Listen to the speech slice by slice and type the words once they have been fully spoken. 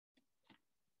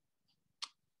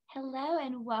Hello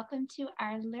and welcome to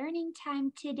our learning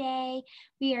time today.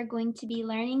 We are going to be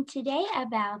learning today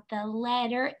about the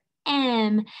letter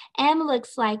M. M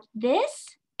looks like this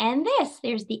and this.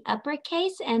 There's the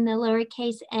uppercase and the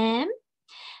lowercase m.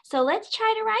 So let's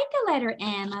try to write the letter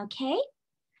M, okay?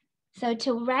 So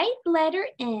to write letter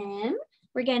M,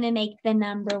 we're going to make the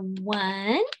number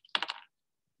 1.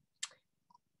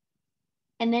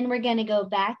 And then we're going to go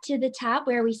back to the top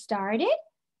where we started.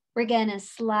 We're going to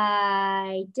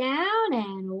slide down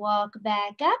and walk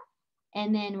back up,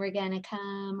 and then we're going to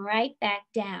come right back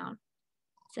down.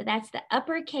 So that's the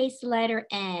uppercase letter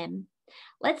M.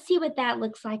 Let's see what that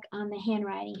looks like on the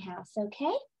handwriting house,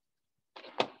 okay?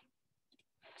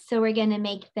 So we're going to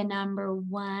make the number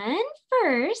 1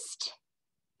 first,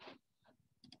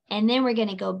 and then we're going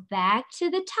to go back to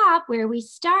the top where we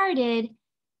started,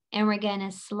 and we're going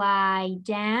to slide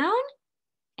down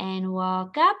and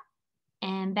walk up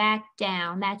and back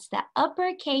down. That's the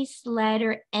uppercase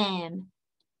letter M.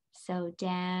 So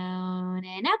down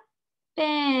and up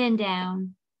and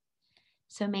down.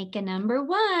 So make a number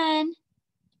 1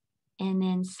 and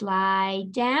then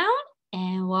slide down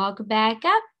and walk back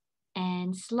up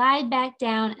and slide back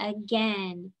down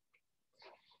again.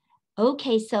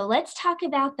 Okay, so let's talk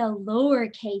about the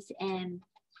lowercase m.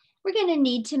 We're going to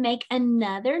need to make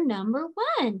another number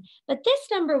 1, but this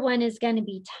number 1 is going to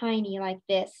be tiny like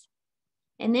this.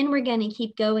 And then we're going to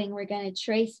keep going. We're going to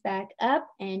trace back up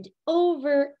and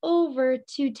over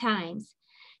 2 times.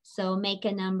 So make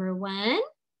a number 1,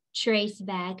 trace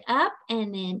back up,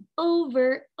 and then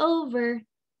over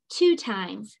 2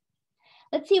 times.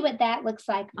 Let's see what that looks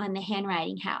like on the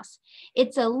handwriting house.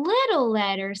 It's a little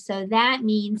letter, so that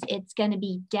means it's going to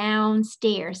be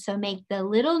downstairs. So make the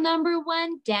little number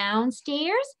 1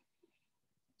 downstairs,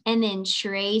 and then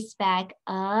trace back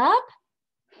up,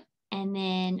 and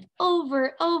then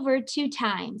over 2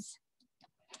 times.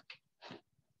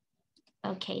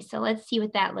 Okay, so let's see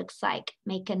what that looks like.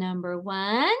 Make a number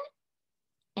 1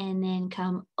 and then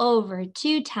come over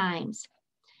 2 times.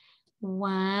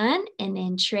 1 and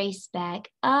then trace back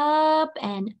up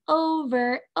and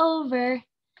over. A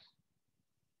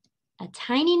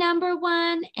tiny number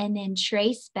 1 and then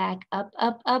trace back up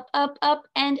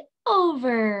and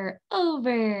over.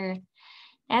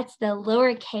 That's the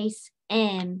lowercase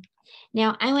m.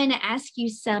 Now, I want to ask you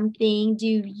something.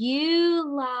 Do you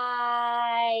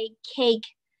like cake?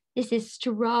 This is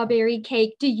strawberry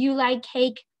cake. Do you like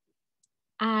cake?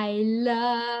 I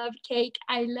love cake.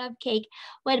 I love cake.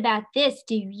 What about this?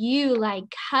 Do you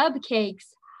like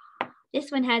cupcakes?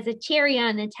 This one has a cherry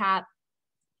on the top.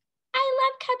 I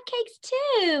love cupcakes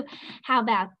too. How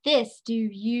about this? Do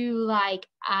you like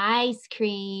ice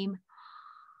cream?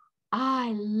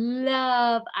 I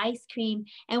love ice cream.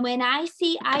 And when I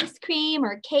see ice cream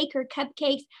or cake or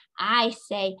cupcakes, I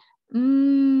say,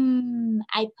 mmm.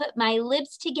 I put my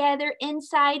lips together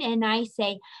inside and I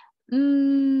say,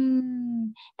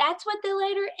 mmm. That's what the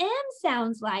letter M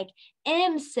sounds like.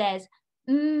 M says,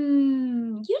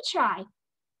 mmm. You try.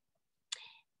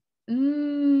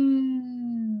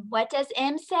 Mmm. What does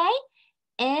M say?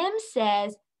 M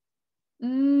says,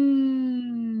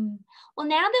 mmm. Well,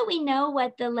 now that we know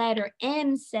what the letter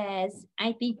M says,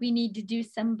 I think we need to do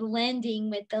some blending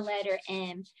with the letter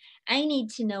M. I need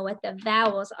to know what the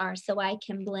vowels are so I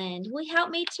can blend. Will you help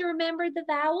me to remember the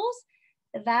vowels?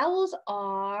 The vowels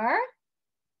are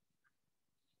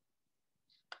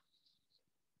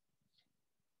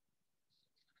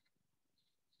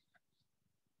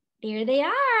there they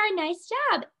are. Nice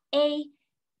job. A,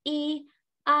 E,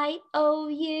 I, O,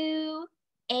 U.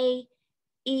 A,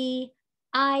 E,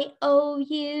 I, O,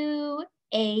 U.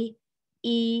 A,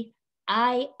 E,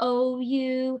 I, O,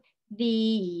 U.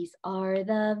 These are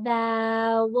the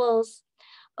vowels.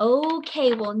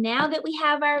 Okay, well, now that we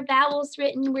have our vowels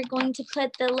written, we're going to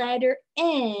put the letter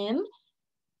M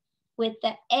with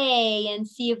the A and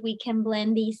see if we can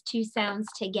blend these two sounds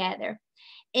together.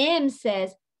 M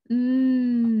says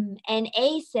and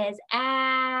A says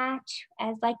ah,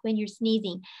 as like when you're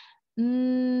sneezing.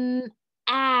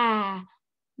 Ah,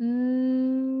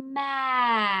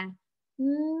 ma,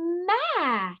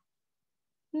 ma,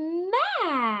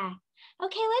 ma.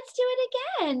 Okay, let's do it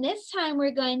again. This time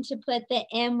we're going to put the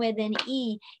M with an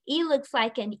E. E looks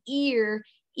like an ear.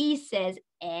 E says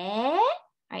eh. All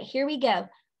right, here we go.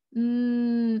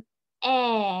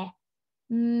 Eh,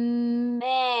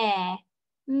 meh,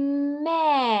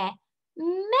 meh,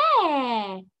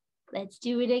 meh. Let's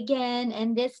do it again,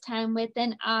 and this time with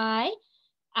an I.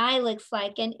 I looks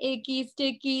like an icky,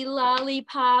 sticky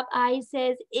lollipop. I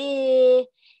says eh.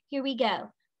 Here we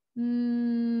go.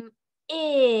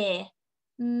 Eh,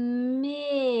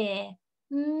 meh,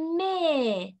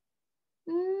 meh,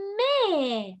 meh.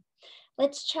 Yeah.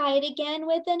 Let's try it again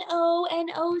with an O,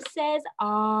 and O says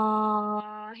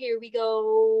ah. Here we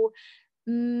go.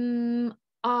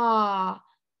 Ah,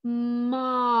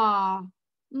 ma,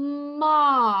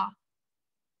 ma,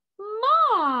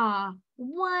 ma.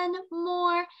 One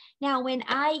more. Now, when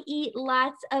I eat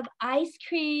lots of ice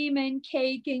cream and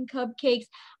cake and cupcakes,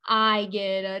 I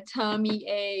get a tummy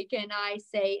ache and I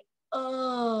say,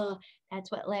 oh.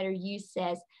 That's what letter U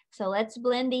says. So let's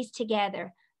blend these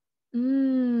together.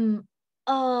 Uh,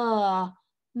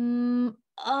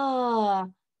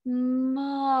 ma,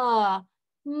 ma,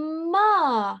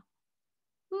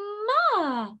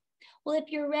 ma. Well, if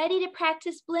you're ready to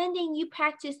practice blending, you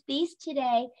practice these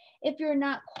today. If you're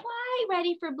not quite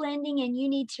ready for blending and you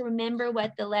need to remember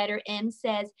what the letter M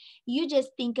says, you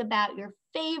just think about your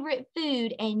favorite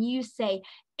food and you say,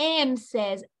 M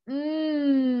says,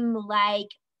 like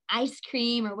ice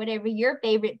cream or whatever your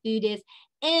favorite food is.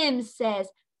 M says,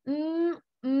 Well,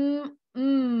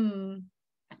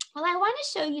 I want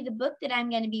to show you the book that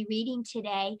I'm going to be reading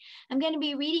today. I'm going to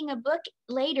be reading a book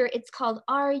later. It's called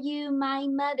Are You My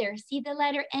Mother? See the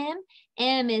letter M?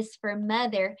 M is for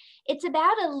mother. It's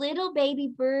about a little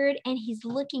baby bird and he's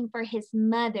looking for his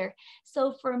mother.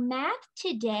 So for math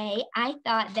today, I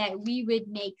thought that we would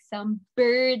make some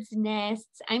bird's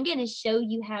nests. I'm going to show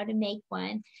you how to make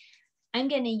one. I'm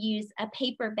going to use a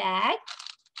paper bag.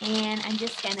 And I'm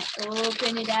just going to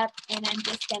open it up and I'm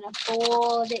just going to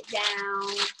fold it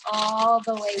down all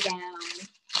the way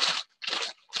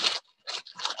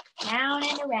down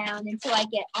and around until I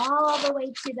get all the way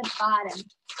to the bottom.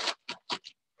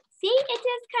 See, it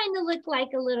does kind of look like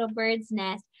a little bird's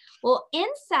nest. Well,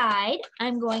 inside,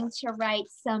 I'm going to write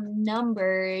some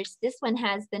numbers. This one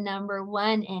has the number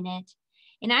 1 in it.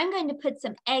 And I'm going to put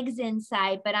some eggs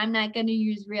inside, but I'm not going to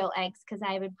use real eggs because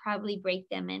I would probably break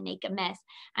them and make a mess.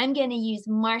 I'm going to use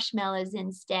marshmallows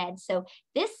instead. So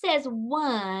this says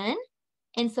 1,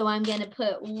 and so I'm going to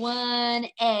put 1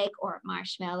 egg or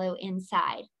marshmallow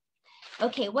inside.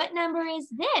 Okay, what number is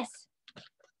this?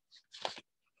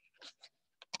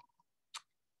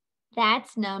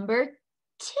 That's number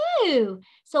 2.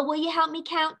 So will you help me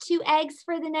count 2 eggs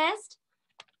for the nest?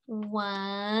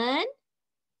 1,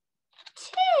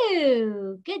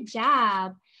 2. Good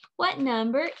job. What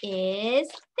number is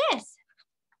this?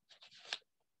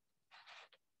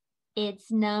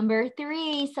 It's number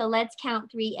 3. So let's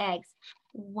count 3 eggs.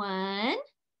 1,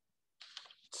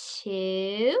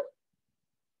 2,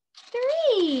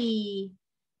 3.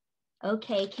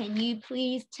 Okay, can you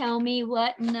please tell me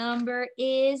what number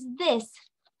is this?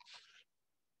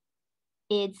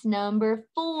 It's number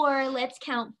 4. Let's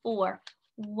count 4.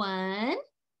 1,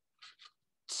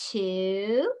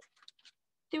 2,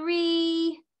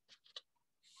 3,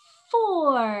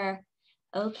 4.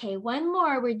 Okay, one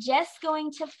more. We're just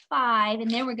going to 5,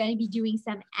 and then we're going to be doing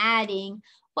some adding.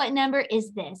 What number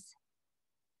is this?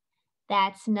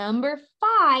 That's number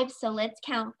 5. So let's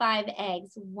count 5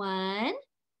 eggs. 1,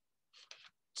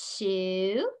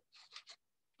 2,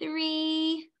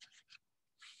 3,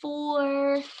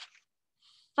 4,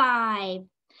 5.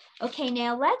 Okay,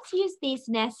 now let's use these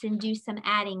nests and do some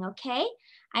adding, okay?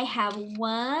 I have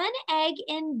 1 egg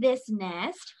in this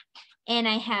nest, and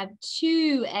I have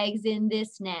 2 eggs in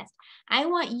this nest. I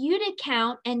want you to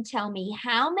count and tell me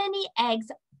how many eggs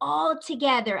all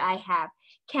together I have.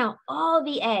 Count all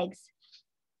the eggs.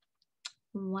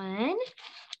 1,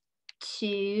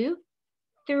 2,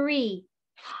 3.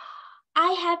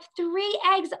 I have 3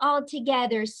 eggs all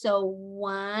together, so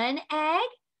 1 egg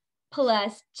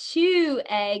plus 2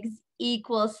 eggs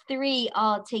equals 3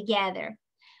 altogether.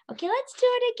 Okay, let's do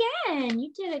it again.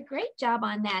 You did a great job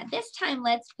on that. This time,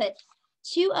 let's put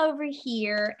 2 over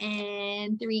here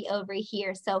and 3 over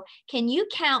here. So can you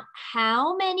count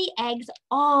how many eggs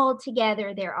all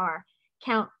together there are?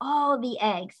 Count all the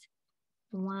eggs.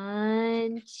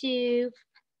 1, 2,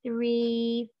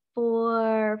 3,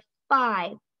 4,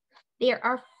 5. There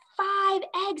are 5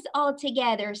 eggs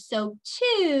altogether. So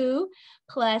 2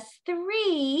 plus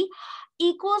 3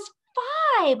 equals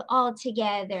 5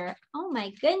 altogether. Oh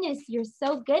my goodness, you're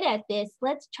so good at this.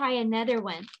 Let's try another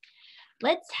one.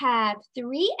 Let's have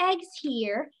 3 eggs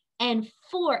here and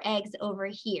 4 eggs over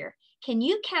here. Can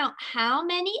you count how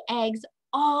many eggs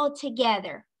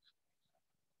altogether?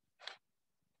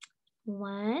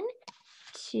 1,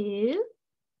 2,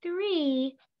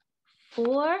 3,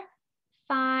 4,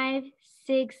 5,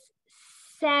 6,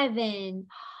 7.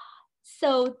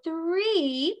 So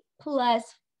 3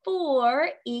 plus 4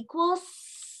 equals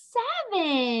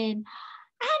 7.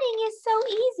 Adding is so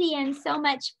easy and so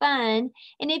much fun.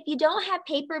 And if you don't have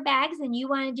paper bags and you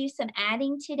want to do some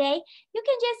adding today, you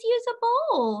can just use a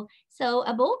bowl. So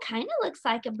a bowl kind of looks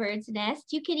like a bird's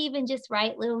nest. You could even just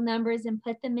write little numbers and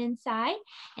put them inside.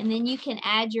 And then you can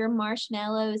add your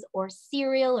marshmallows or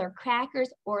cereal or crackers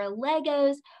or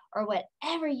Legos or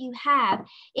whatever you have.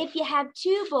 If you have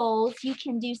two bowls, you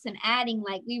can do some adding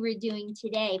like we were doing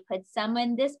today. Put some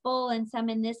in this bowl and some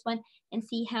in this one and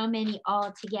see how many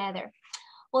all together.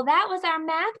 Well, that was our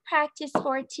math practice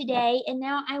for today. And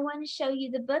now I want to show you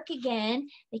the book again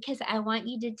because I want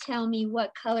you to tell me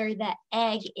what color the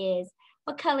egg is.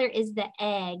 What color is the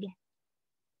egg?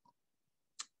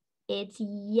 It's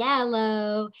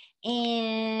yellow.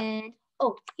 And,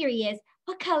 oh, here he is.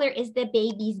 What color is the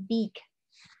baby's beak?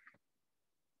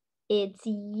 It's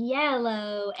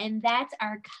yellow, and that's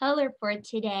our color for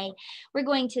today. We're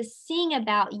going to sing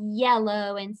about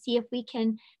yellow and see if we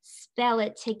can spell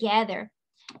it together.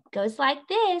 It goes like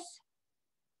this.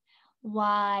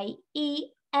 Y-E-L-L-O-W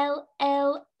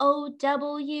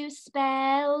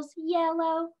spells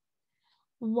yellow.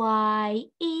 Y-E-L-L-O-W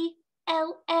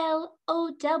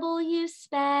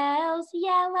spells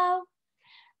yellow.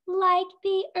 Like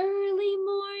the early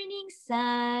morning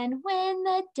sun when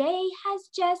the day has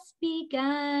just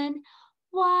begun.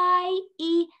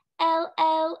 Y-E-L-L-O-W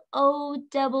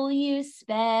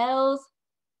spells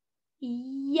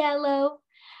yellow.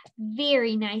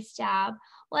 Very nice job.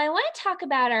 Well, I want to talk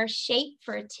about our shape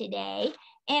for today.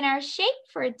 And our shape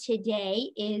for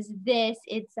today is this.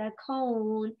 It's a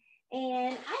cone.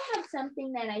 And I have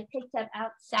something that I picked up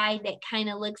outside that kind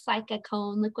of looks like a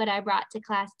cone. Look what I brought to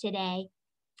class today.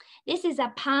 This is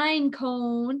a pine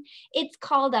cone. It's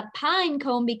called a pine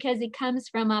cone because it comes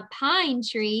from a pine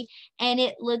tree and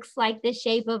it looks like the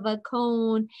shape of a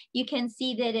cone. You can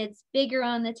see that it's bigger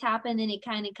on the top and then it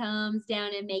kind of comes down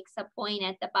and makes a point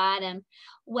at the bottom.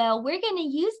 Well, we're going to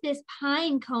use this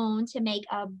pine cone to make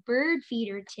a bird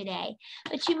feeder today.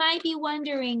 But you might be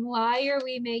wondering, why are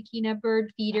we making a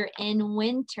bird feeder in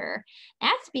winter?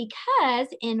 That's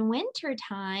because in winter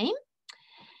time,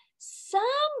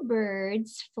 some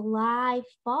birds fly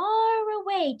far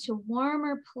away to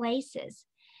warmer places.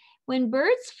 When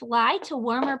birds fly to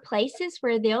warmer places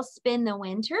where they'll spend the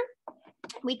winter,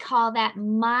 we call that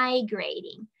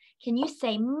migrating. Can you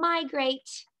say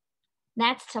migrate?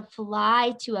 That's to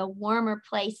fly to a warmer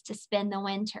place to spend the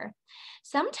winter.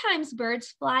 Sometimes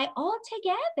birds fly all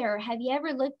together. Have you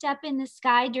ever looked up in the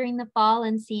sky during the fall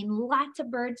and seen lots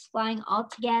of birds flying all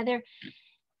together?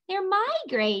 They're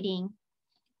migrating.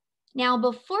 Now,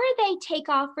 before they take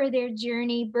off for their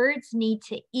journey, birds need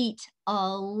to eat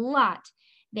a lot.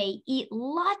 They eat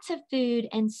lots of food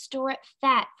and store up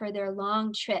fat for their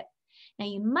long trip. Now,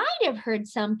 you might have heard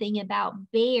something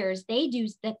about bears. They do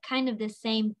kind of the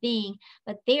same thing,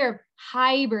 but they're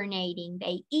hibernating.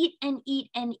 They eat and eat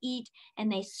and eat, and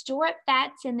they store up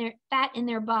fat in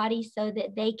their body so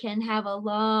that they can have a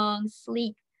long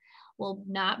sleep. Well,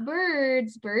 not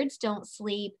birds. Birds don't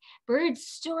sleep. Birds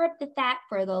store up the fat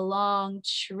for the long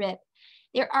trip.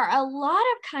 There are a lot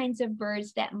of kinds of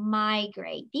birds that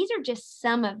migrate. These are just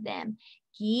some of them.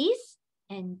 Geese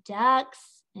and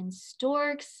ducks and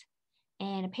storks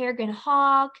and a peregrine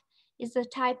hawk is the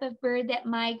type of bird that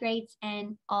migrates,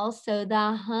 and also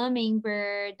the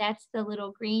hummingbird. That's the little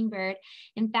green bird.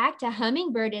 In fact, a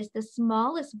hummingbird is the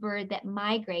smallest bird that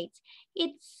migrates.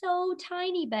 It's so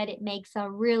tiny, but it makes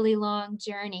a really long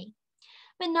journey.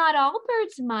 But not all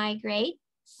birds migrate.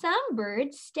 Some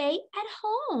birds stay at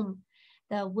home.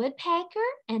 The woodpecker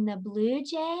and the blue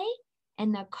jay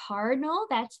and the cardinal,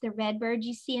 that's the red bird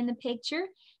you see in the picture,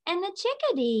 and the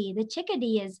chickadee. The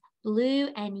chickadee is blue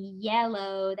and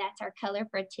yellow. That's our color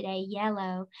for today,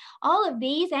 yellow. All of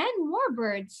these and more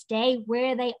birds stay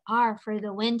where they are for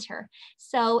the winter.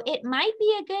 So it might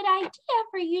be a good idea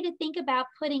for you to think about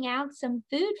putting out some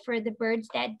food for the birds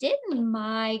that didn't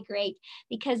migrate,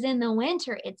 because in the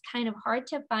winter, it's kind of hard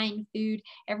to find food.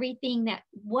 Everything that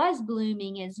was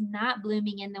blooming is not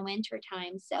blooming in the winter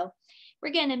time. So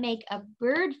we're going to make a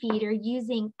bird feeder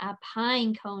using a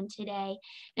pine cone today.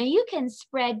 Now you can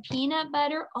spread peanut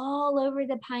butter all over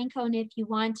the pine cone if you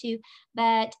want to,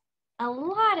 but a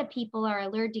lot of people are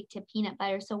allergic to peanut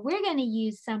butter, so we're going to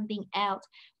use something else.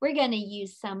 We're going to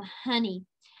use some honey.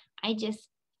 I'm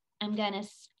going to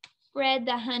spread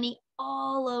the honey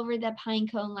all over the pine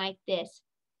cone like this.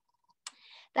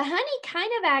 The honey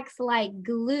kind of acts like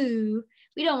glue.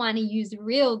 We don't want to use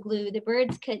real glue. The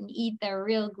birds couldn't eat the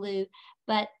real glue,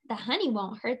 but the honey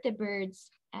won't hurt the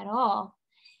birds at all.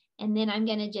 And then I'm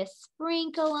going to just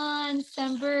sprinkle on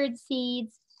some bird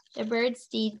seeds. The bird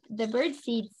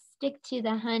seeds stick to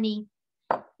the honey.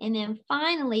 And then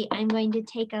finally, I'm going to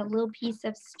take a little piece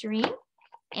of string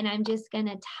and I'm just going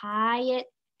to tie it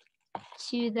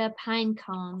to the pine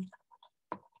cone.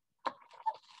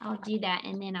 I'll do that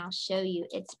and then I'll show you.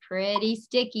 It's pretty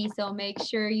sticky, so make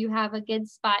sure you have a good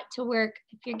spot to work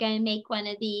if you're going to make one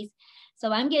of these.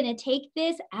 So I'm going to take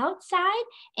this outside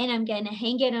and I'm going to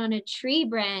hang it on a tree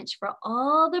branch for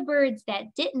all the birds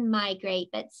that didn't migrate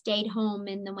but stayed home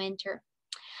in the winter.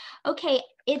 Okay,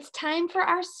 it's time for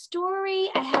our story.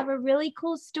 I have a really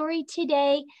cool story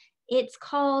today. It's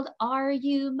called Are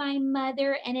You My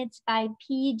Mother? And it's by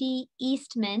P.D.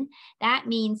 Eastman. That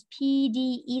means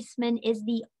P.D. Eastman is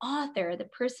the author, the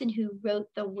person who wrote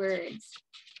the words.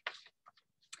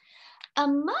 A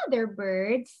mother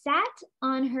bird sat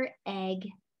on her egg.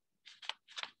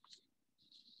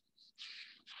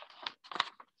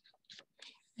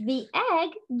 The egg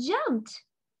jumped.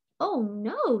 Oh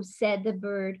no, said the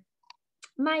bird.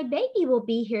 My baby will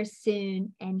be here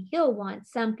soon and he'll want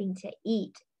something to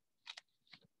eat.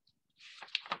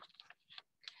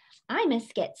 I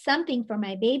must get something for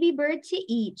my baby bird to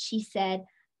eat, she said.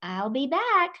 I'll be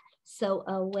back. So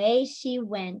away she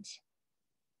went.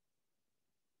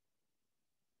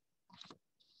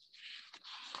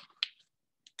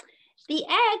 The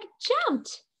egg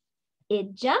jumped.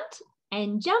 It jumped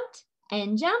and jumped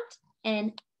and jumped,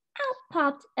 and out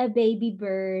popped a baby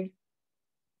bird.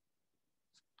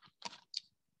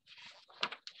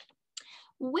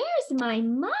 Where's my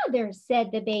mother?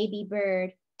 Said the baby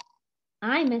bird.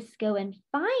 I must go and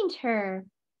find her.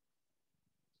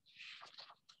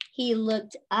 He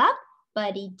looked up,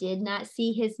 but he did not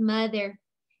see his mother.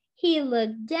 He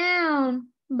looked down,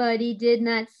 but he did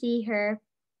not see her.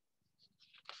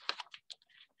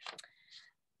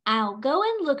 I'll go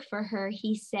and look for her,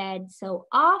 he said, so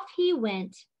off he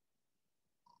went.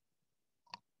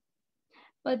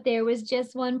 But there was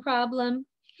just one problem.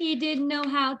 He didn't know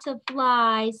how to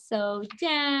fly, so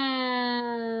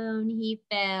down he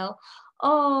fell,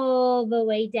 all the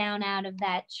way down out of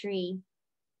that tree.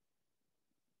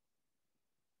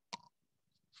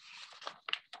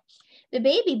 The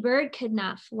baby bird could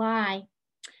not fly,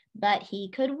 but he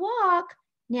could walk.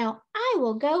 Now I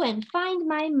will go and find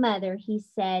my mother, he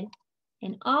said,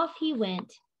 and off he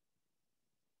went.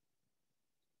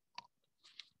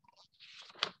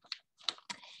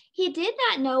 He did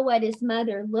not know what his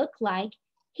mother looked like.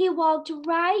 He walked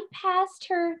right past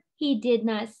her. He did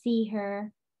not see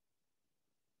her.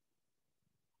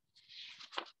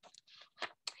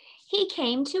 He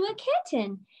came to a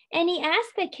kitten, and he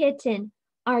asked the kitten,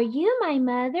 "Are you my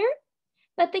mother?"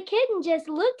 But the kitten just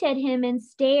looked at him and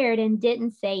stared and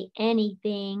didn't say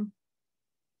anything.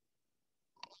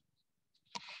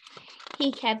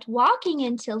 He kept walking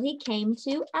until he came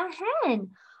to a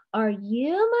hen. "Are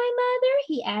you my mother?"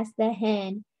 he asked the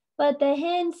hen. But the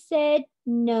hen said,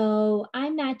 "No,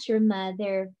 I'm not your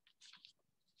mother."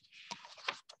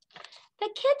 The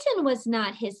kitten was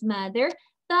not his mother.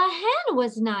 The hen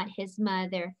was not his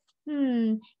mother.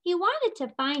 He wanted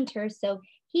to find her, so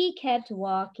he kept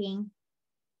walking.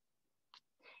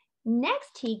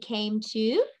 Next, he came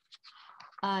to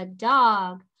a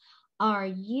dog. "Are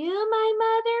you my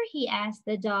mother?" he asked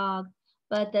the dog.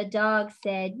 But the dog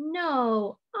said,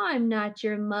 "No, I'm not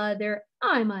your mother.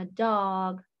 I'm a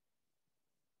dog."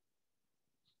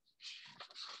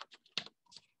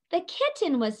 The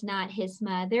kitten was not his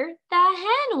mother. The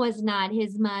hen was not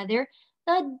his mother.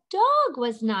 The dog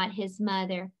was not his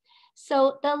mother.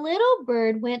 So the little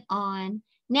bird went on.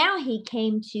 Now he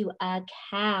came to a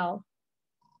cow.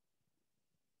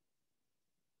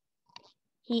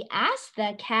 He asked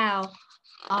the cow,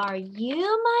 "Are you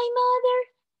my mother?"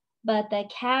 But the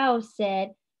cow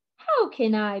said, "How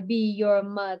can I be your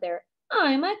mother?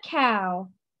 I'm a cow."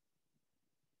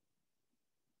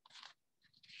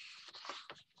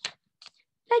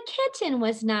 The kitten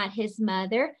was not his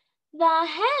mother. The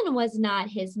hen was not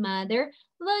his mother.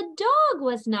 The dog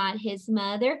was not his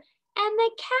mother. And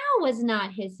the cow was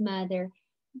not his mother.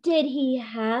 Did he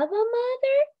have a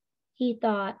mother? He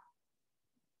thought.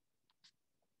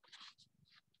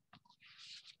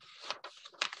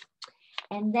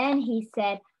 And then he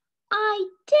said, "I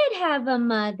did have a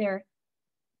mother.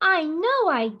 I know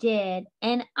I did,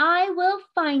 and I will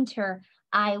find her.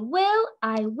 I will,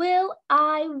 I will,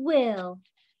 I will."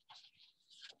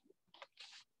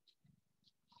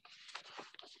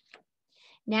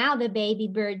 Now the baby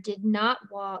bird did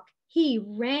not walk. He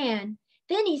ran.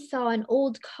 Then he saw an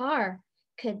old car.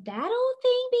 Could that old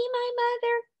thing be my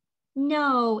mother?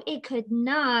 No, it could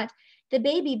not. The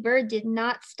baby bird did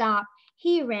not stop.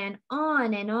 He ran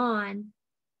on and on.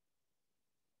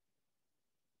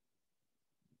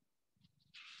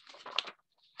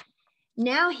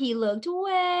 Now he looked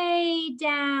way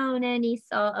down and he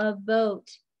saw a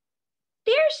boat.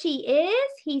 "There she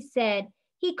is," he said.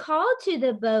 He called to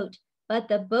the boat, But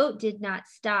the boat did not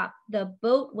stop. The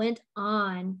boat went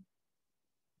on.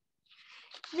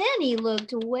 Then he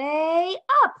looked way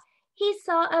up. He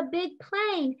saw a big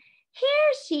plane.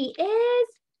 Here she is.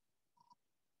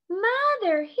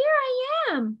 Mother, here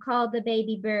I am, called the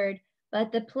baby bird.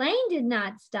 But the plane did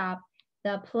not stop.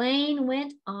 The plane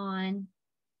went on.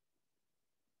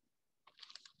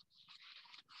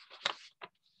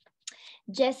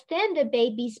 Just then the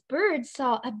baby's bird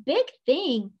saw a big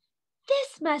thing.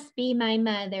 This must be my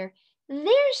mother.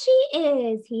 There she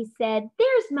is, he said.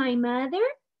 There's my mother.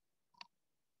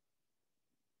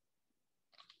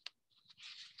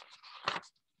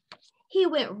 He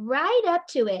went right up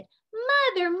to it.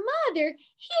 Mother, mother,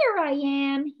 here I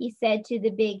am, he said to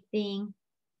the big thing.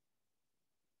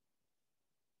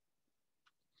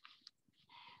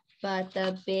 But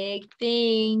the big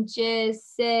thing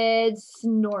just said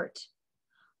snort.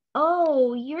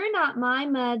 Oh, you're not my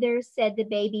mother, said the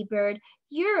baby bird.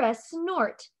 You're a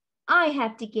snort. I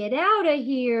have to get out of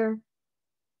here.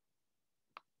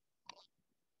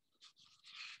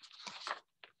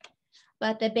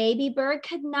 But the baby bird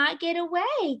could not get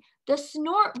away. The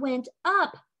snort went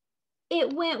up.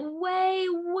 It went way,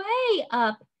 way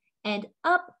up. And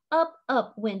up, up,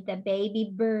 up went the baby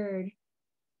bird.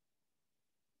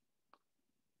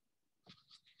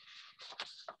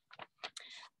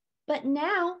 But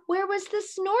now, where was the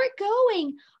snort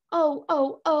going? Oh,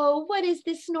 oh, oh, what is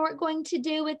this snort going to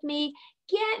do with me?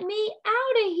 Get me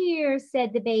out of here,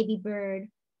 said the baby bird.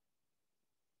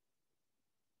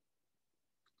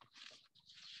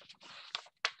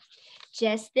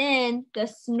 Just then, the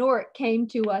snort came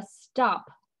to a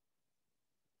stop.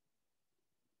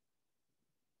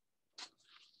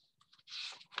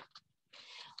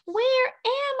 Where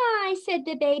am I? Said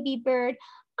the baby bird.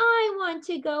 I want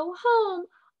to go home.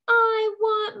 I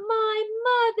want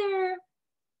my mother.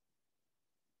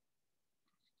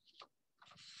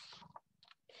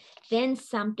 Then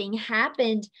something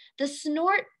happened. The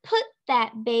snort put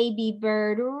that baby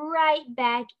bird right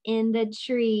back in the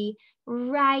tree,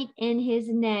 right in his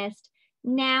nest.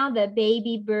 Now the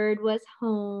baby bird was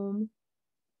home.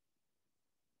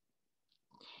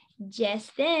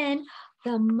 Just then,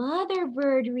 the mother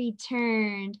bird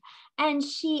returned and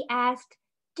she asked,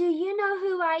 "Do you know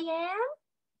who I am?"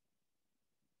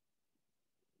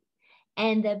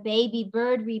 And the baby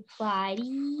bird replied,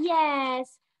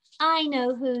 "Yes, I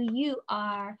know who you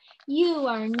are. You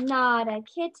are not a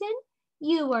kitten.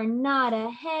 You are not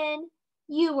a hen.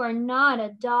 You are not a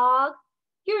dog.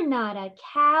 You're not a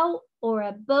cow or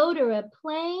a boat or a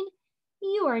plane.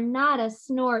 You are not a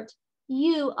snort.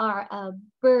 You are a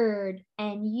bird,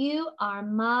 and you are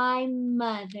my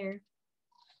mother."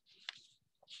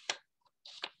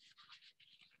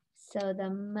 So the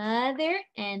mother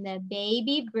and the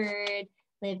baby bird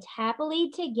lived happily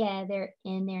together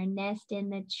in their nest in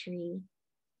the tree.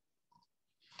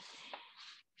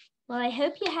 Well, I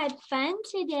hope you had fun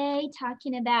today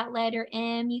talking about letter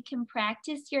M. You can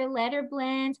practice your letter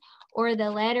blends or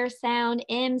the letter sound.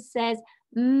 M says,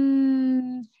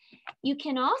 mm. You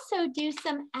can also do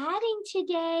some adding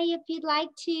today if you'd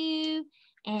like to.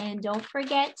 And don't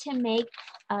forget to make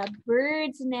a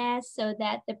bird's nest so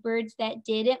that the birds that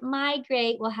didn't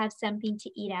migrate will have something to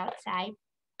eat outside.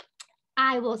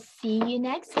 I will see you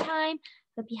next time.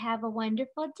 Hope you have a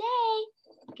wonderful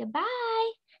day.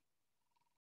 Goodbye.